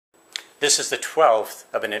This is the 12th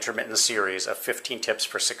of an intermittent series of 15 tips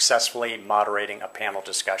for successfully moderating a panel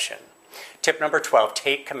discussion. Tip number 12,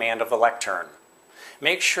 take command of the lectern.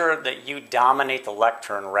 Make sure that you dominate the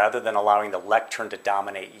lectern rather than allowing the lectern to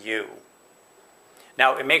dominate you.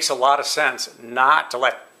 Now, it makes a lot of sense not to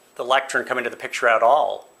let the lectern come into the picture at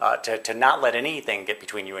all, to not let anything get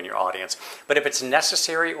between you and your audience. But if it's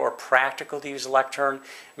necessary or practical to use a lectern,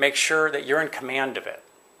 make sure that you're in command of it.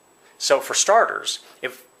 So for starters,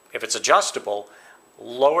 if it's adjustable,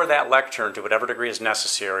 lower that lectern to whatever degree is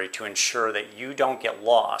necessary to ensure that you don't get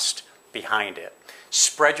lost behind it.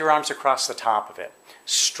 Spread your arms across the top of it.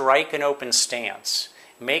 Strike an open stance.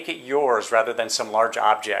 Make it yours rather than some large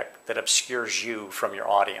object that obscures you from your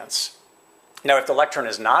audience. Now, if the lectern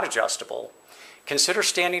is not adjustable, consider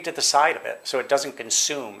standing to the side of it so it doesn't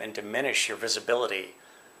consume and diminish your visibility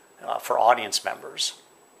for audience members.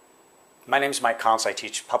 My name is Mike Consol. I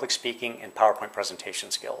teach public speaking and PowerPoint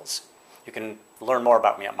presentation skills. You can learn more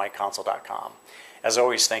about me at mikeconsol.com. As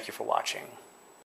always, thank you for watching.